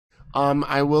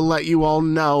I will let you all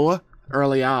know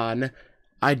early on,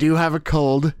 I do have a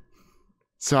cold,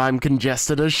 so I'm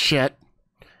congested as shit,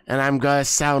 and I'm gonna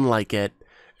sound like it,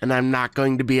 and I'm not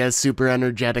going to be as super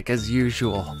energetic as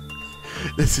usual.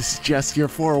 This is just your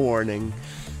forewarning.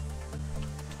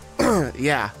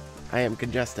 Yeah, I am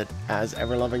congested as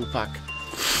ever-loving fuck.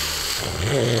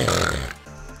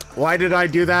 Why did I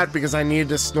do that? Because I needed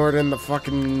to snort in the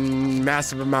fucking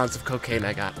massive amounts of cocaine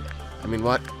I got. I mean,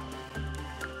 what?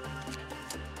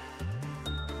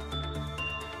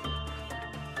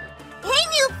 Hey,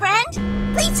 new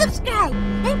friend! Please subscribe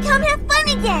and come have fun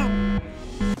again!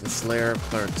 The Slayer of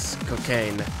Clerks.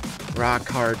 Cocaine. Rock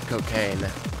hard cocaine.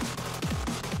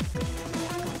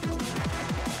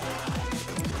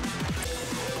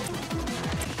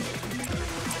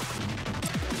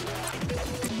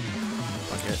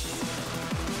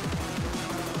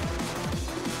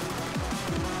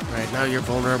 Right, now you're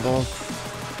vulnerable.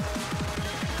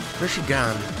 Where's she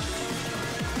gone?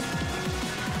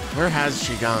 Where has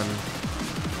she gone?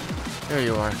 There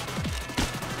you are.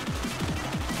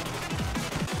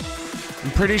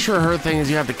 I'm pretty sure her thing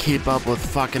is you have to keep up with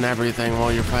fucking everything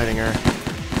while you're fighting her.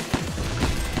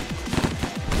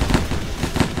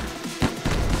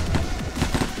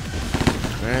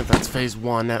 Alright, that's phase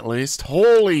 1 at least.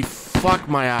 Holy fuck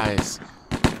my eyes.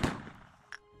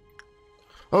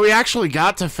 Oh, we actually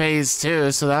got to phase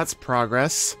 2, so that's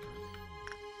progress.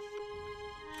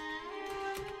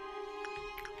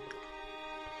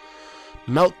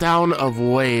 Meltdown of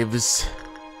waves.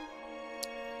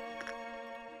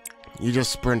 You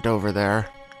just sprint over there.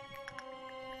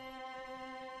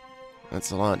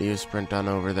 That's a lot. You sprint on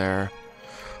over there.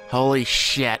 Holy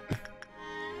shit.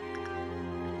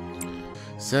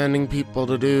 Sending people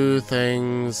to do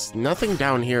things. Nothing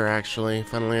down here, actually,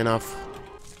 funnily enough.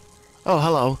 Oh,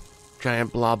 hello.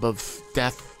 Giant blob of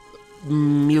death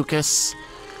mucus.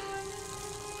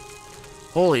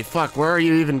 Holy fuck, where are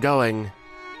you even going?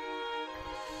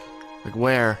 Like,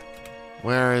 where?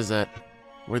 Where is it?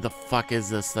 Where the fuck is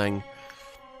this thing?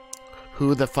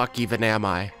 Who the fuck even am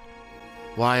I?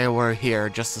 Why are we here?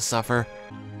 Just to suffer?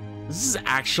 This is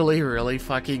actually really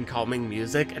fucking calming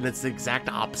music, and it's the exact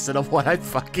opposite of what I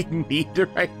fucking need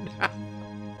right now.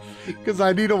 Because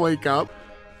I need to wake up.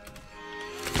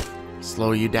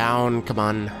 Slow you down, come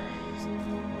on.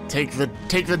 Take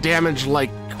the damage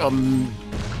like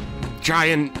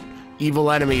giant evil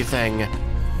enemy thing. You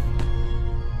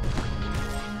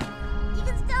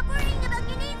can stop worrying about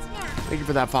grenades now. Thank you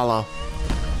for that follow.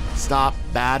 Stop,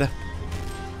 bad.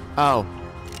 Oh,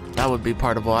 that would be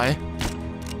part of why.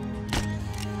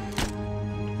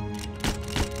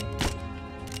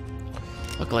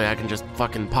 Luckily I can just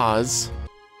fucking pause.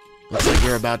 Looks like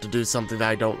you're about to do something that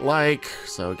I don't like,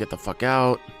 so get the fuck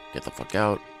out. Get the fuck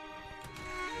out.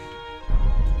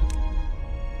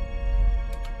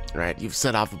 Alright, you've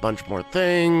set off a bunch more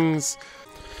things.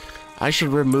 I should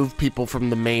remove people from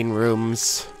the main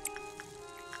rooms.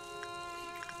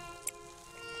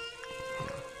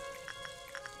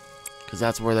 Because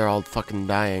that's where they're all fucking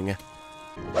dying.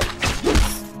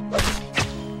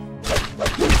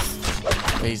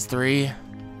 Phase 3.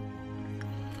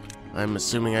 I'm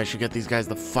assuming I should get these guys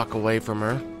the fuck away from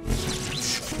her.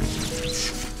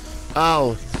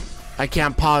 Oh, I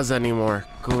can't pause anymore.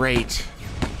 Great.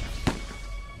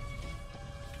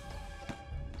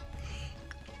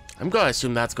 I'm gonna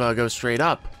assume that's gonna go straight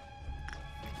up.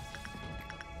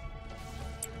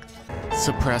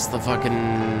 Suppress the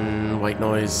fucking white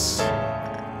noise.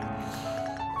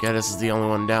 Geddes is the only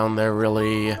one down there,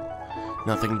 really.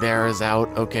 Nothing there is out.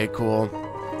 Okay, cool.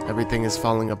 Everything is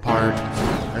falling apart.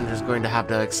 I'm just going to have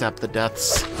to accept the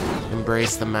deaths.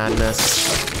 Embrace the madness.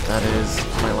 That is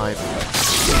my life.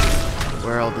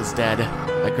 World is dead.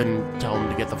 I couldn't tell him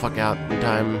to get the fuck out in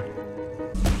time.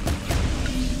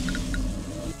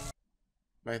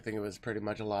 I think it was pretty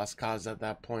much a lost cause at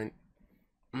that point.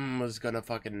 Was gonna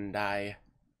fucking die.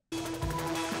 Well,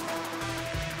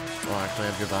 actually,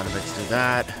 I have Jovanovic do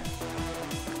that.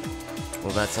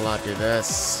 Well, that's a lot. Do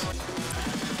this.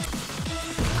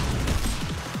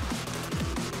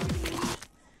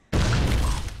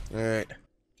 Alright.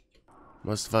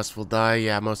 Most of us will die.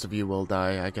 Yeah, most of you will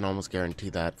die. I can almost guarantee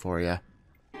that for you.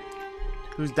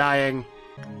 Who's dying?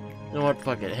 You know what?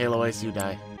 Fuck it. Halo Ice, you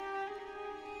die.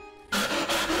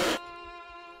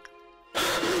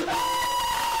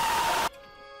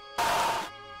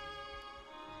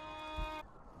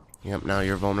 Yep, now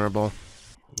you're vulnerable.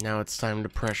 Now it's time to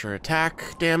pressure attack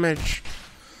damage.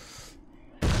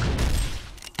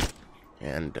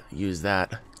 And use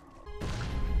that.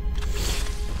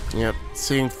 Yep,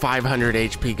 seeing 500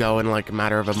 HP go in like a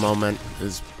matter of a moment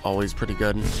is always pretty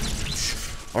good.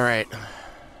 Alright.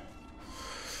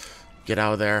 Get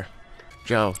out of there.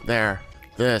 Joe, there.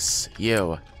 This,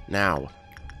 you, now.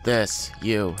 This,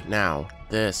 you, now.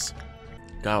 This.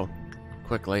 Go.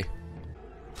 Quickly.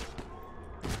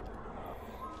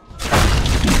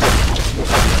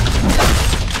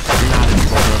 Not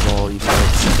invulnerable, even though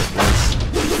it said it was.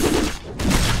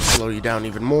 Slow you down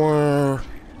even more.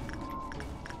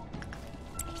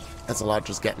 That's a lot,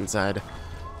 just get inside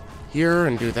here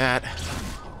and do that.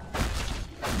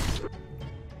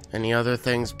 Any other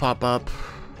things pop up?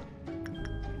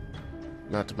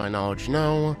 Not to my knowledge,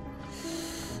 no.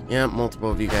 Yeah, multiple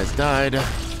of you guys died.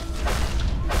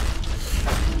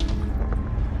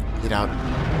 Get out.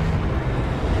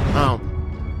 Oh.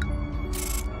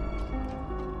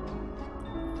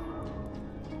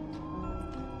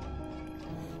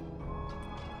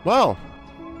 Well.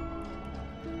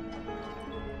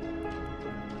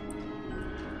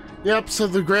 Yep, so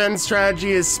the grand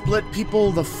strategy is split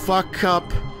people the fuck up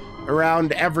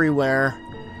around everywhere.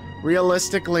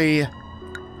 Realistically,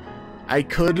 I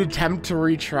could attempt to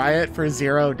retry it for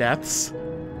 0 deaths.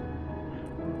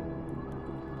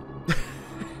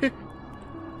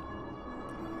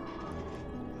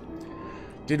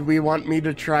 Did we want me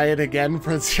to try it again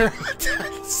for 0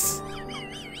 deaths?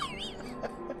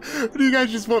 Or do you guys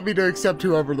just want me to accept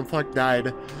whoever the fuck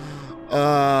died?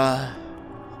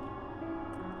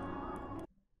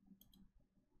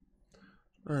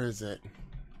 Where is it?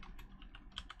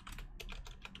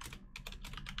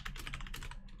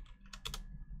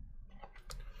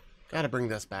 Gotta bring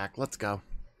this back. Let's go.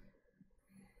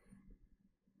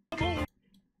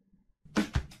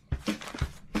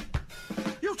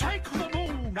 You take the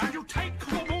moon, and you take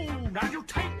the moon, and you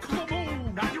take the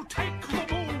moon, and you take the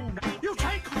moon. You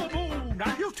take the moon,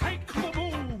 and you take the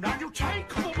moon, and you take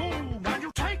the moon, and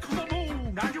you take the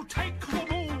moon, and you take the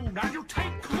moon, and you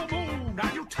take the moon,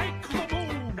 and you take the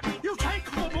moon. You take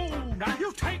the moon, and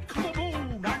you take the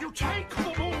moon, and you take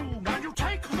the moon, and you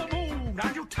take the moon,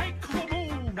 and you take the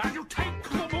moon, and you take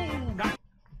the moon.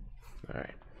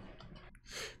 Alright.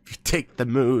 If you take the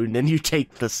moon and you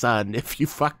take the sun, if you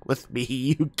fuck with me,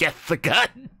 you get the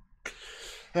gun.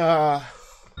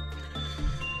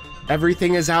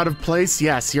 Everything is out of place?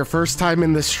 Yes, your first time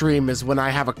in the stream is when I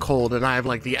have a cold and I have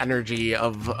like the energy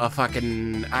of a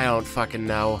fucking... I don't fucking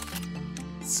know.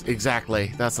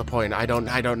 Exactly, that's the point. I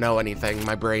don't know anything.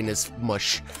 My brain is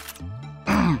mush.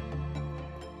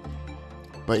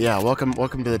 But yeah, welcome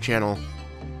to the channel.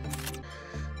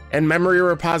 And memory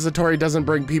repository doesn't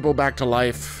bring people back to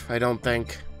life, I don't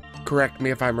think. Correct me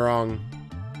if I'm wrong.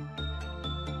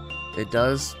 It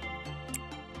does?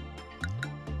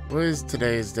 What is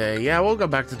today's day? Yeah, we'll go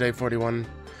back to day 41.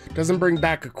 Doesn't bring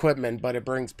back equipment, but it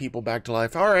brings people back to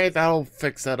life. Alright, that'll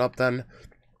fix that up then.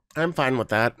 I'm fine with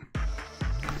that.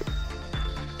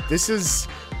 This is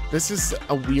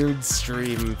a weird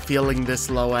stream, feeling this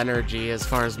low energy as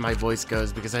far as my voice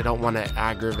goes, because I don't want to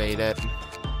aggravate it.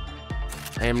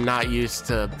 I am not used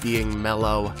to being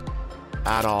mellow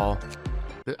at all.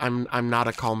 I'm not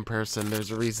a calm person.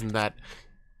 There's a reason that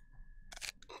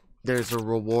there's a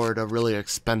reward, a really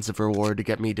expensive reward to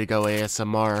get me to go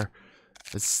ASMR.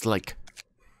 It's like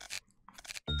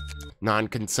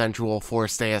non-consensual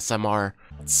forced ASMR.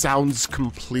 It sounds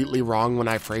completely wrong when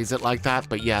I phrase it like that,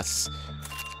 but yes,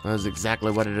 that is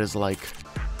exactly what it is like.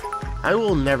 I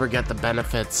will never get the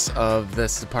benefits of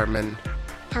this department.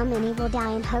 How many will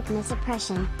die in hopeless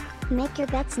oppression? Make your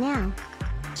bets now.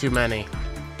 Too many.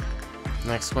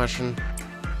 Next question.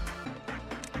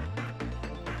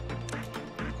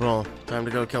 Cool. Time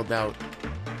to go kill Doubt.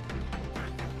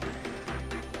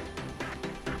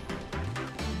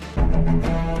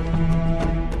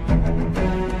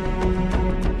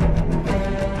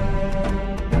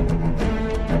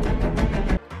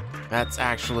 That's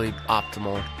actually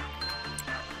optimal.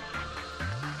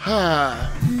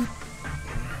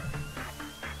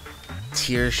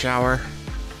 Tear shower.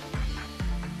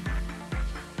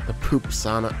 The poop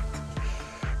sauna.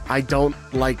 I don't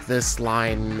like this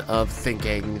line of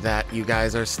thinking that you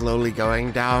guys are slowly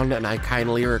going down, and I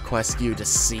kindly request you to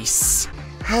cease.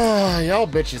 Y'all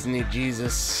bitches need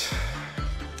Jesus.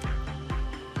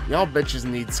 Y'all bitches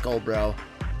need Skullbro.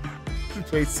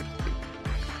 Basically.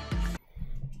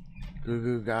 Goo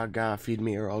goo gaga, feed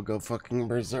me or I'll go fucking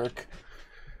berserk.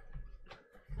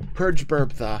 Purge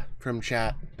Burptha from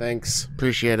chat. Thanks.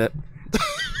 Appreciate it.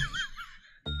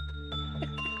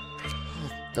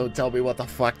 Don't tell me what the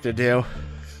fuck to do.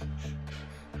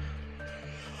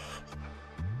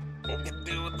 I can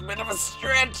do with a bit of a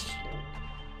stretch.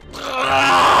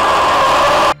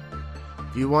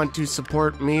 If you want to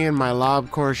support me and my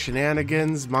LobCorp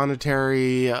shenanigans,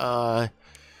 monetary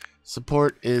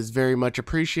Support is very much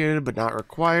appreciated, but not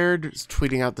required. Just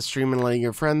tweeting out the stream and letting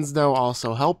your friends know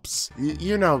also helps.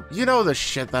 You know the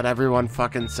shit that everyone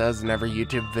fucking says in every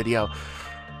YouTube video.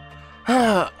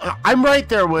 I'm right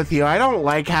there with you. I don't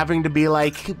like having to be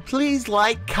like, please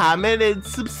like, comment, and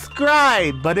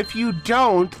subscribe. But if you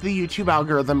don't, the YouTube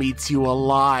algorithm eats you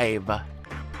alive.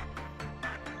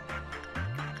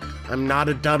 I'm not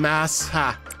a dumbass.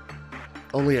 Ha.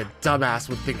 Only a dumbass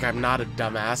would think I'm not a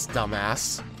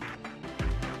dumbass.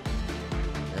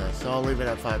 Yeah, so I'll leave it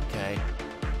at 5K.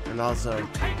 And also... You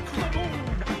take the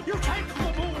moon! You take the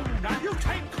moon! Now you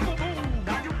take the moon!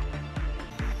 Now you...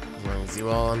 As long as you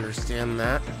all understand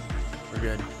that, we're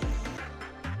good.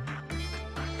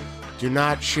 Do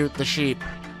not shoot the sheep.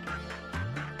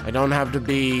 I don't have to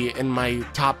be in my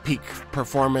top peak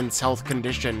performance health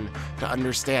condition to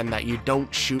understand that you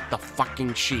don't shoot the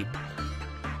fucking sheep.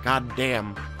 God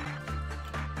damn.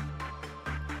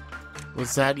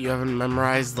 What's that? You haven't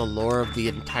memorized the lore of the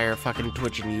entire fucking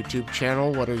Twitch and YouTube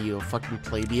channel? What are you, a fucking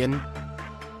plebeian?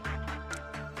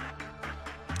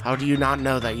 How do you not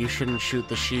know that you shouldn't shoot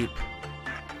the sheep?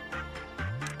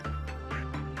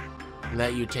 And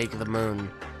that you take the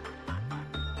moon.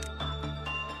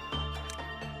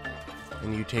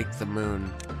 And you take the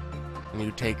moon. And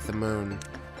you take the moon.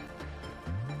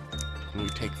 And you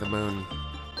take the moon.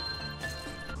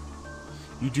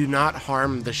 You do not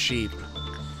harm the sheep.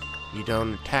 You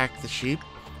don't attack the sheep.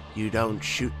 You don't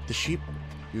shoot the sheep.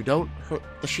 You don't hurt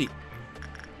the sheep.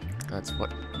 That's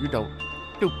what you don't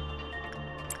do.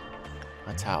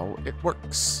 That's how it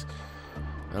works.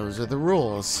 Those are the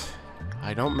rules.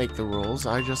 I don't make the rules,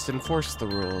 I just enforce the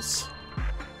rules.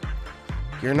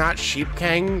 You're not Sheep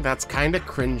Kang? That's kinda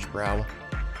cringe, bro.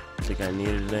 I think I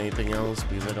needed anything else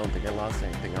because I don't think I lost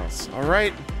anything else.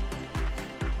 Alright.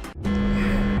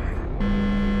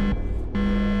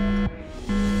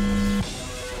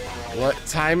 What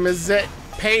time is it?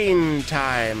 Pain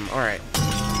time. Alright.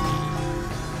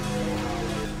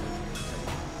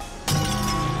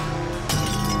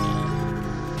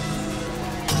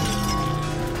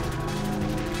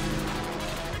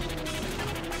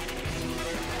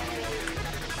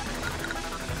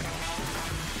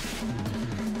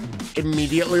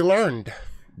 Immediately learned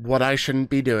what I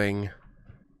shouldn't be doing.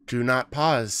 Do not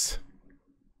pause.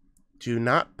 Do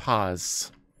not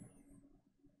pause.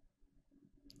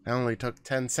 It only took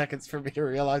 10 seconds for me to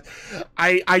realize.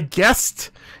 I guessed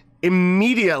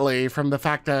immediately from the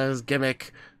fact that his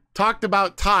gimmick talked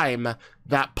about time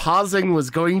that pausing was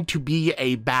going to be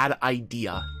a bad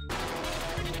idea.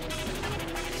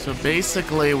 So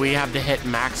basically we have to hit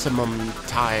maximum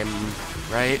time,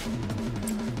 right?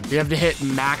 We have to hit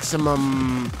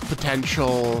maximum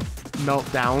potential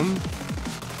meltdown.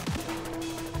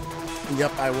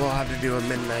 Yep, I will have to do a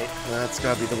midnight. That's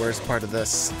gotta be the worst part of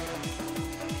this.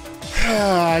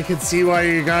 I can see why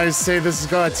you guys say this is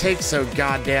gonna take so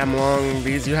goddamn long,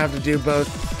 because you have to do both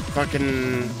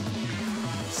fucking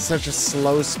such a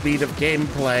slow speed of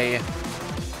gameplay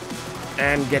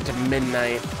and get to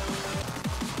midnight.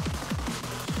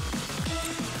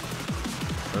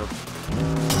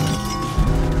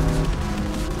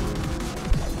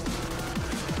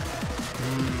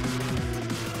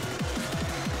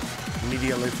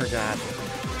 Immediately forgot.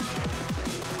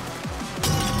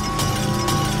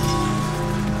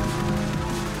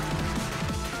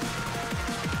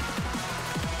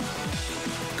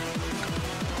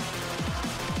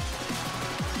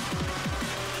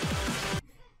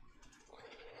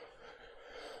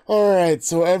 Alright,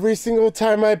 so every single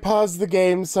time I pause the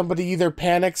game, somebody either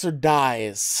panics or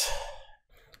dies.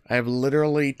 I've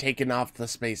literally taken off the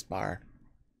spacebar.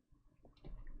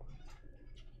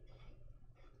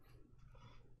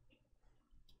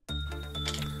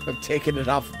 I've taken it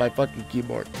off my fucking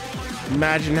keyboard.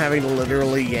 Imagine having to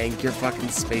literally yank your fucking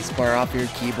spacebar off your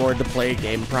keyboard to play a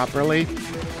game properly.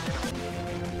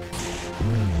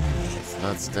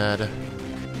 That's dead.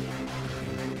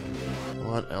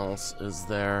 What else is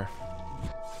there?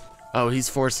 Oh, he's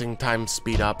forcing time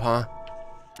speed up, huh?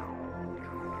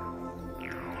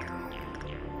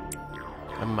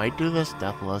 I might do this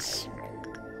deathless.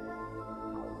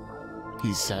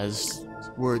 He says.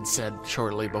 Words said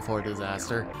shortly before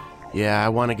disaster. Yeah, I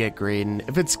want to get green.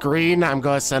 If it's green, I'm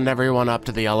going to send everyone up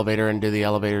to the elevator and do the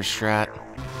elevator strat.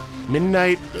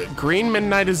 Midnight, green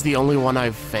midnight is the only one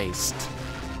I've faced.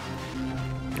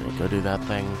 Okay, go do that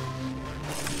thing.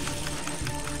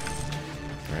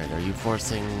 Alright, are you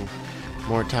forcing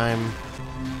more time?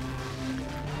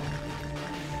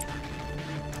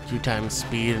 2 times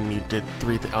speed and you did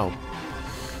 3 oh.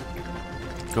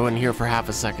 Go in here for half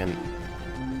a second.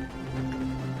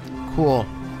 Cool.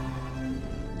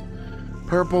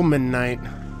 Purple midnight.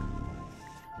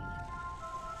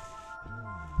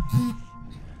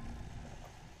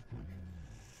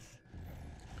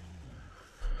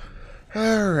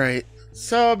 Alright,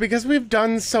 so because we've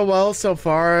done so well so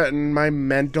far and my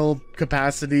mental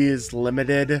capacity is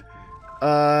limited,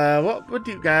 what would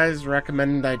you guys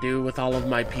recommend I do with all of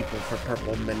my people for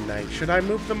Purple Midnight? Should I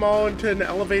move them all into an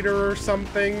elevator or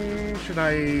something? Should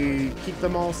I keep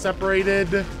them all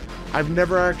separated? I've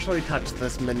never actually touched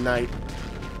this Midnight.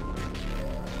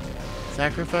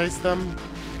 Sacrifice them?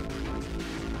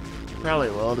 Probably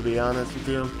will, to be honest with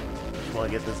you. Just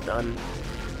want to get this done.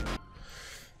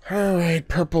 Alright,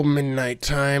 Purple Midnight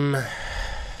time.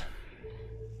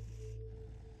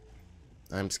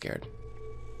 I'm scared.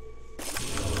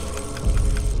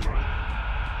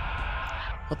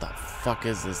 What the fuck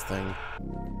is this thing?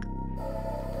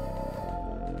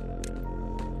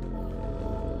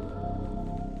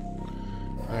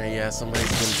 Alright, yeah, somebody's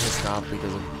been pissed off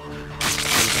because of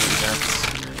deaths.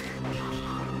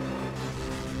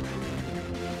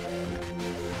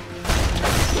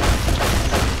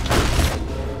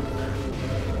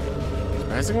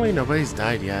 Surprisingly, nobody's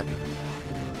died yet.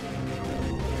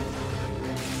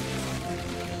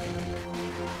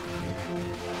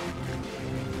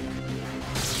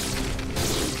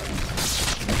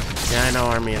 Yeah, I know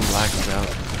Army in Black is out.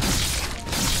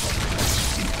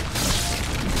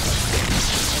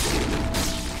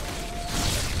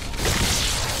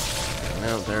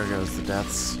 Oh, there goes the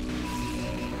deaths.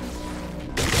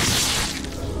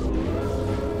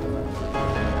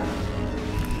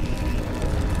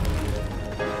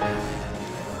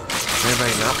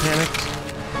 Everybody not panicked?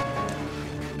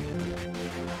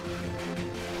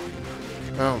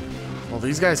 Oh, well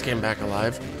these guys came back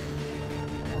alive.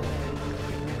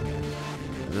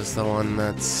 Is this the one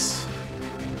that's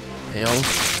pale?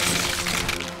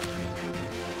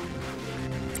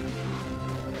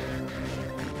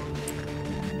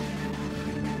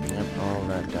 Yep, all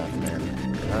that death, man.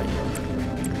 Not you.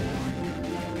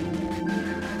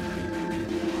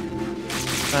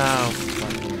 Oh,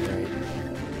 fucking great.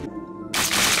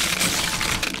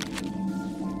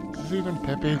 Is this even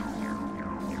Pippi?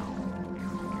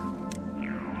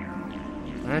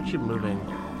 Why aren't you moving?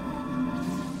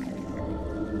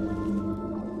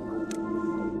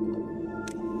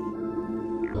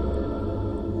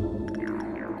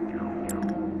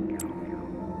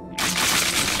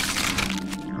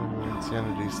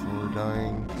 Insanity's slowly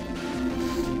dying.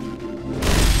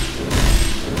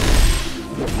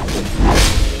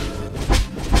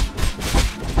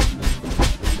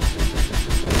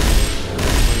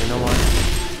 Well, you know what?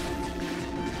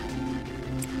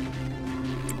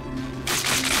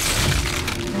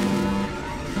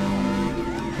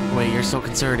 Wait, you're so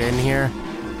concerned in here?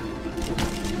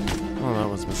 Oh, that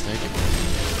was a mistake.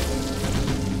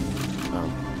 Oh.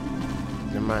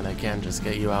 Never mind, I can just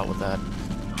get you out with that.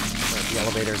 The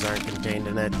elevators aren't contained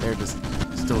in it, they're just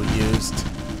still used.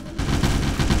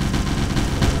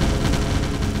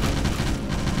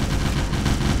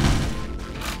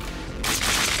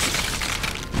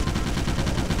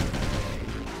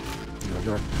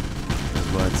 There's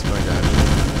what's going on.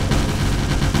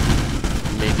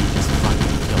 Maybe just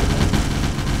fucking kill them.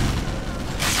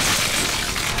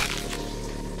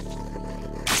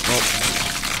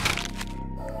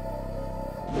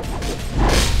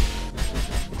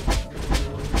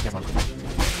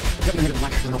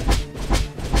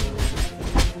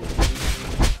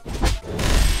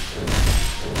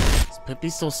 Is Pippi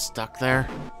still stuck there?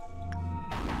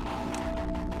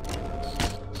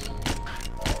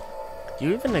 Do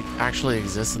you even actually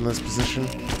exist in this position?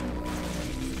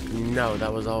 No,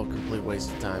 that was all a complete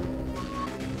waste of time.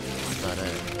 That's not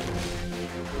it.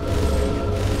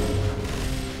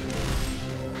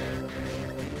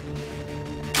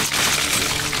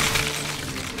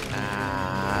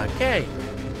 Okay.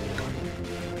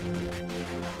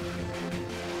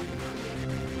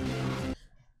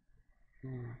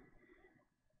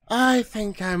 I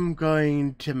think I'm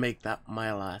going to make that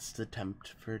my last attempt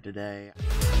for today.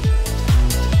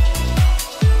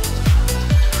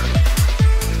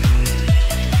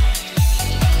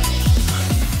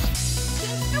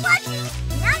 Thanks for watching.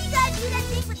 Now you gotta do that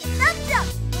thing with the thumbs up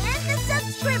and the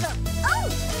subscribe. Oh,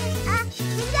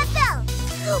 ring that bell.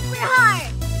 Super hard.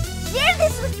 Share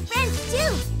this with your friends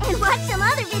too, and watch some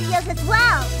other videos as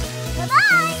well.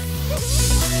 Bye-bye!